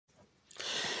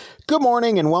Good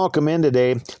morning and welcome in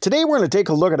today. Today we're going to take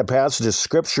a look at a passage of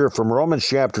Scripture from Romans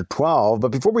chapter 12,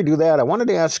 but before we do that, I wanted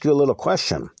to ask you a little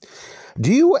question.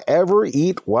 Do you ever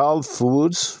eat wild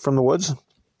foods from the woods?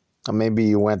 Maybe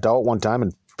you went out one time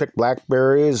and picked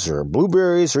blackberries or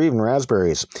blueberries or even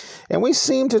raspberries, and we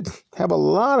seem to have a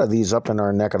lot of these up in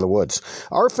our neck of the woods.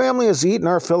 Our family has eaten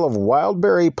our fill of wild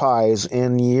berry pies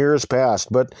in years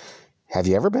past, but have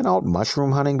you ever been out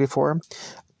mushroom hunting before?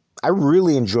 I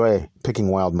really enjoy picking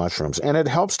wild mushrooms, and it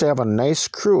helps to have a nice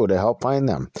crew to help find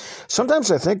them.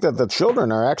 Sometimes I think that the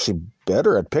children are actually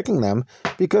better at picking them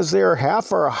because they are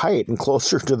half our height and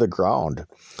closer to the ground.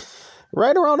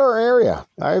 Right around our area,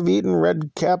 I've eaten red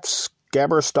caps,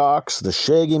 gabber stalks, the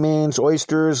shaggy manes,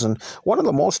 oysters, and one of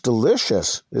the most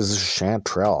delicious is the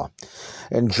chanterelle.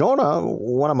 And Jonah,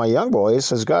 one of my young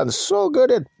boys, has gotten so good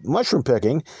at mushroom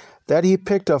picking that he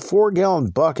picked a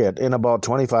 4-gallon bucket in about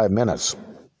 25 minutes.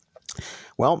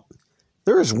 Well,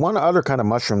 there is one other kind of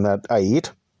mushroom that I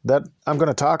eat that I'm going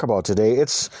to talk about today.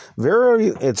 It's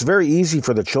very easy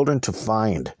for the children to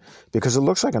find because it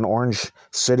looks like an orange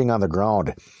sitting on the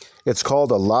ground. It's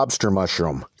called a lobster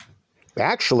mushroom.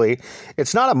 Actually,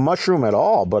 it's not a mushroom at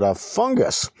all, but a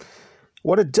fungus.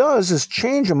 What it does is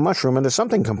change a mushroom into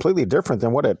something completely different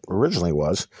than what it originally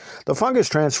was. The fungus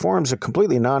transforms a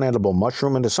completely non-edible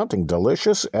mushroom into something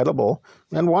delicious, edible,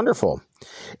 and wonderful.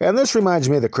 And this reminds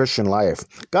me of the Christian life.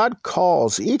 God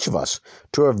calls each of us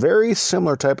to a very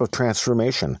similar type of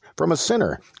transformation from a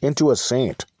sinner into a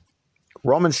saint.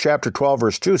 Romans chapter 12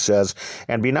 verse 2 says,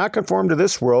 "And be not conformed to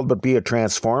this world, but be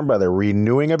transformed by the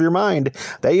renewing of your mind,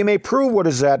 that you may prove what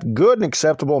is that good and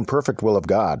acceptable and perfect will of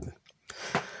God."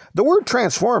 The word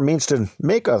transform means to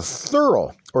make a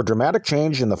thorough or dramatic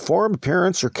change in the form,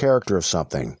 appearance, or character of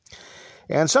something.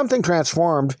 And something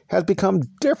transformed has become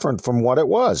different from what it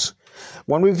was.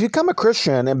 When we become a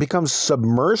Christian and become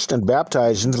submersed and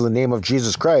baptized into the name of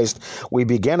Jesus Christ, we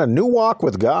begin a new walk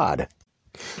with God.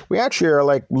 We actually are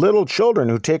like little children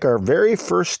who take our very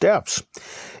first steps.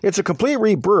 It's a complete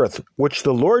rebirth, which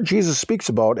the Lord Jesus speaks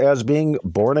about as being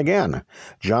born again.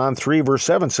 John 3 verse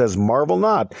 7 says, "Marvel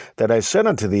not that I said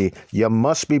unto thee, ye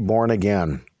must be born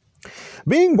again."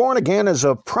 Being born again is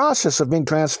a process of being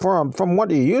transformed from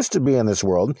what you used to be in this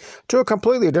world to a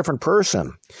completely different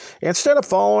person. Instead of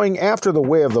following after the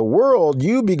way of the world,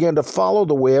 you begin to follow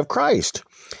the way of Christ.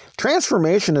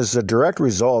 Transformation is the direct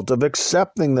result of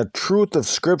accepting the truth of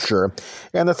Scripture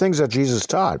and the things that Jesus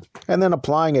taught, and then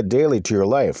applying it daily to your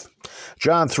life.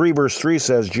 John 3 verse 3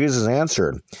 says, "Jesus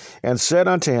answered and said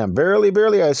unto him, Verily,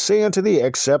 verily, I say unto thee,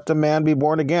 except a man be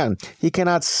born again, he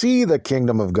cannot see the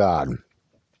kingdom of God."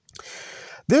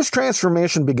 This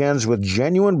transformation begins with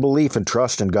genuine belief and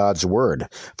trust in God's Word.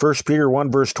 1 Peter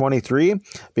 1 verse 23,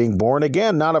 "Being born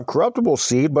again, not of corruptible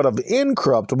seed, but of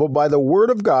incorruptible, by the Word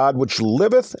of God, which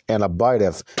liveth and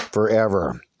abideth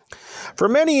forever." For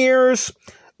many years,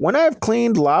 when I've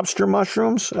cleaned lobster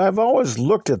mushrooms, I've always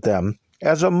looked at them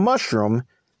as a mushroom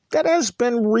that has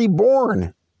been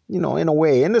reborn, in a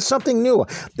way, into something new.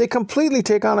 They completely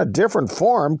take on a different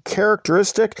form,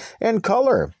 characteristic, and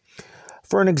color.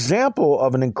 For an example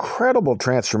of an incredible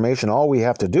transformation, all we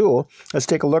have to do is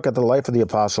take a look at the life of the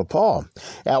Apostle Paul.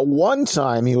 At one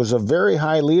time, he was a very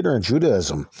high leader in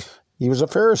Judaism. He was a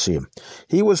Pharisee.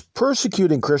 He was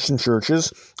persecuting Christian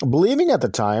churches, believing at the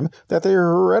time that they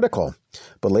were heretical.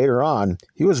 But later on,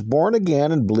 he was born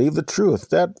again and believed the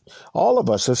truth that all of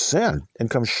us have sinned and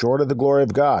come short of the glory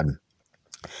of God.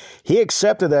 He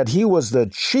accepted that he was the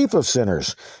chief of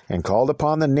sinners and called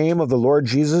upon the name of the Lord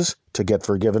Jesus to get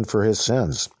forgiven for his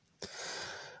sins.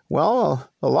 Well,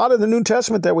 a lot of the New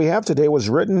Testament that we have today was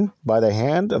written by the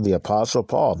hand of the Apostle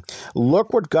Paul.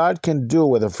 Look what God can do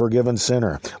with a forgiven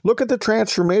sinner. Look at the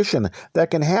transformation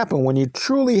that can happen when you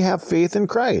truly have faith in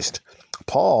Christ.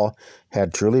 Paul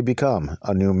had truly become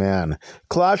a new man.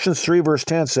 Colossians 3 verse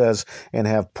 10 says, "And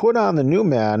have put on the new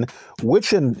man,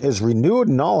 which is renewed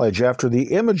knowledge after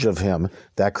the image of him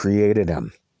that created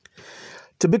him."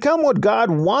 To become what God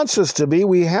wants us to be,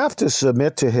 we have to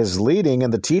submit to his leading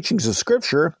and the teachings of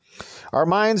Scripture. Our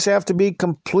minds have to be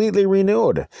completely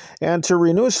renewed. And to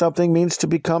renew something means to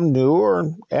become new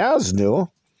or as new.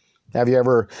 Have you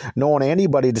ever known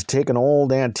anybody to take an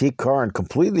old antique car and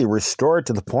completely restore it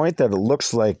to the point that it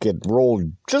looks like it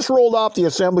just rolled off the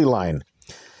assembly line?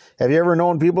 Have you ever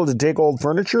known people to take old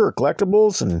furniture or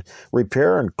collectibles and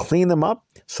repair and clean them up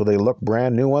so they look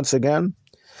brand new once again?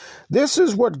 This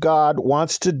is what God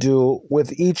wants to do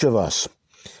with each of us.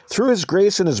 Through his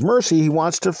grace and his mercy, he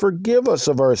wants to forgive us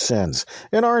of our sins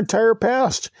and our entire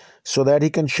past so that he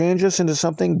can change us into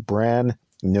something brand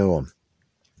new.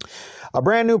 A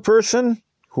brand new person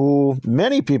who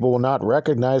many people will not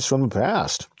recognize from the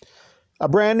past. A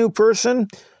brand new person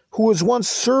who was once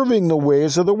serving the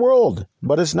ways of the world,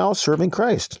 but is now serving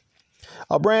Christ.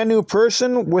 A brand new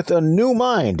person with a new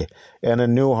mind and a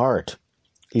new heart.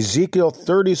 Ezekiel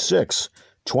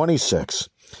 36:26.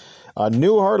 A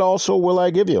new heart also will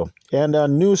I give you, and a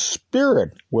new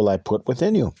spirit will I put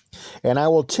within you. And I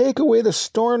will take away the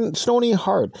stony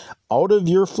heart out of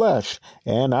your flesh,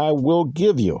 and I will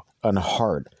give you an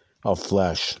heart of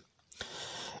flesh.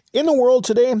 In the world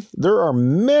today, there are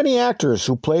many actors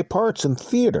who play parts in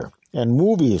theater and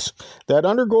movies that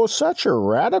undergo such a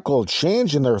radical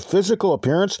change in their physical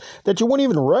appearance that you wouldn't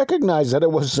even recognize that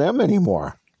it was them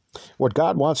anymore. What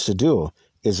God wants to do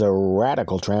is a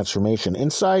radical transformation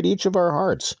inside each of our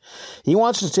hearts. He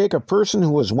wants to take a person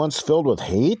who was once filled with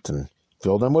hate and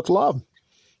fill them with love.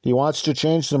 He wants to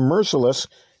change the merciless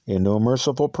into a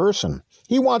merciful person.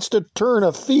 He wants to turn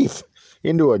a thief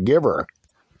into a giver.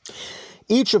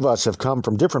 Each of us have come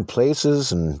from different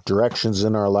places and directions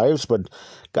in our lives, but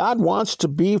God wants us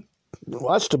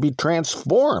to be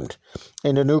transformed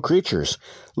into new creatures.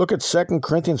 Look at 2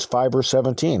 Corinthians 5, verse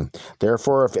 17.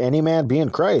 Therefore, if any man be in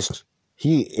Christ,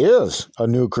 he is a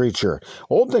new creature.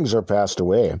 Old things are passed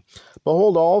away.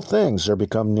 Behold, all things are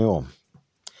become new.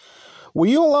 Will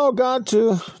you allow God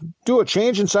to do a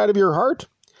change inside of your heart?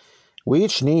 We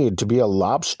each need to be a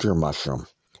lobster mushroom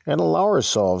and allow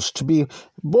ourselves to be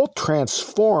both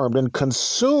transformed and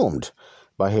consumed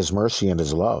by His mercy and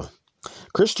His love.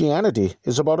 Christianity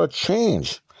is about a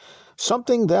change,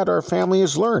 something that our family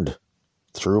has learned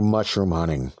through mushroom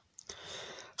hunting.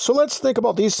 So let's think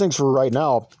about these things for right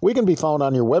now. We can be found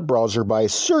on your web browser by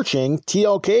searching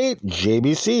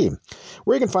tlkjbc,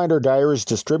 where you can find our diaries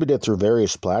distributed through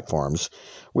various platforms.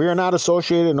 We are not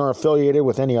associated nor affiliated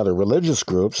with any other religious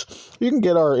groups. You can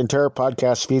get our entire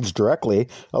podcast feeds directly,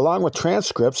 along with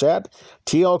transcripts at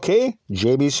tlkjbc.com.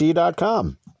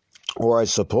 Or I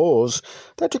suppose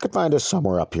that you could find us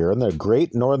somewhere up here in the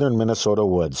great northern Minnesota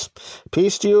woods.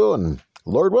 Peace to you, and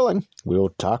Lord willing, we'll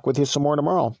talk with you some more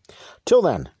tomorrow. Till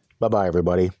then, bye-bye,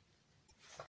 everybody.